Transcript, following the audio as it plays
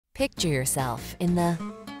Picture yourself in the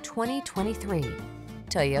 2023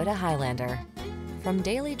 Toyota Highlander. From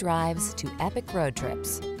daily drives to epic road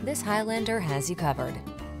trips, this Highlander has you covered.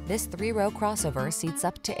 This three-row crossover seats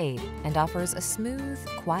up to 8 and offers a smooth,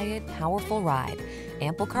 quiet, powerful ride,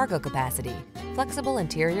 ample cargo capacity, flexible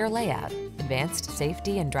interior layout, advanced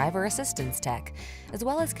safety and driver assistance tech, as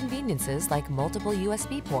well as conveniences like multiple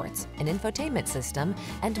USB ports, an infotainment system,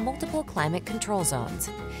 and multiple climate control zones.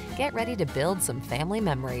 Get ready to build some family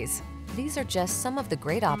memories. These are just some of the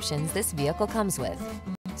great options this vehicle comes with: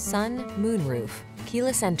 sun, moonroof,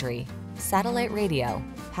 keyless entry, satellite radio,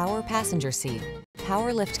 power passenger seat,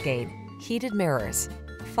 power liftgate, heated mirrors,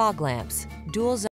 fog lamps, dual zone